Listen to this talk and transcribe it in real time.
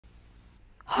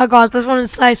Hi guys, just wanted to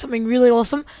say something really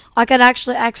awesome. I can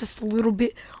actually access a little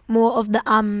bit more of the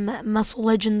Muscle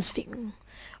Legends thing.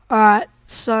 Alright,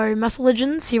 so Muscle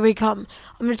Legends, here we come.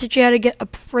 I'm going to teach you how to get a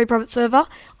free private server.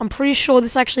 I'm pretty sure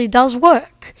this actually does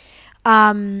work.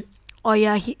 Oh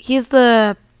yeah, here's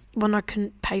the one I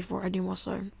couldn't pay for anymore,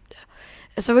 so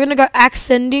we're going to go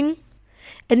Ascending.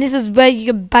 And this is where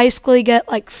you can basically get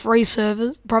like free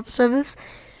servers, private servers,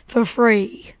 for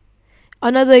free. I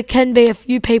know there can be a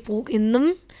few people in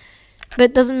them, but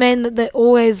it doesn't mean that they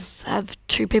always have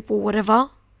 2 people, whatever.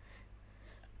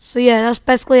 So yeah, that's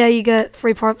basically how you get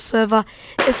free private server.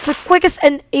 It's the quickest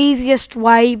and easiest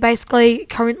way, basically,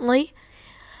 currently,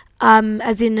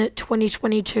 as in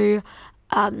 2022,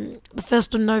 the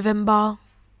 1st of November.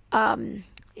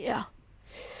 Yeah.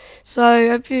 So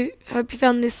hope you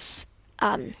found this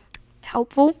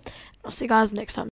helpful. I'll see you guys next time.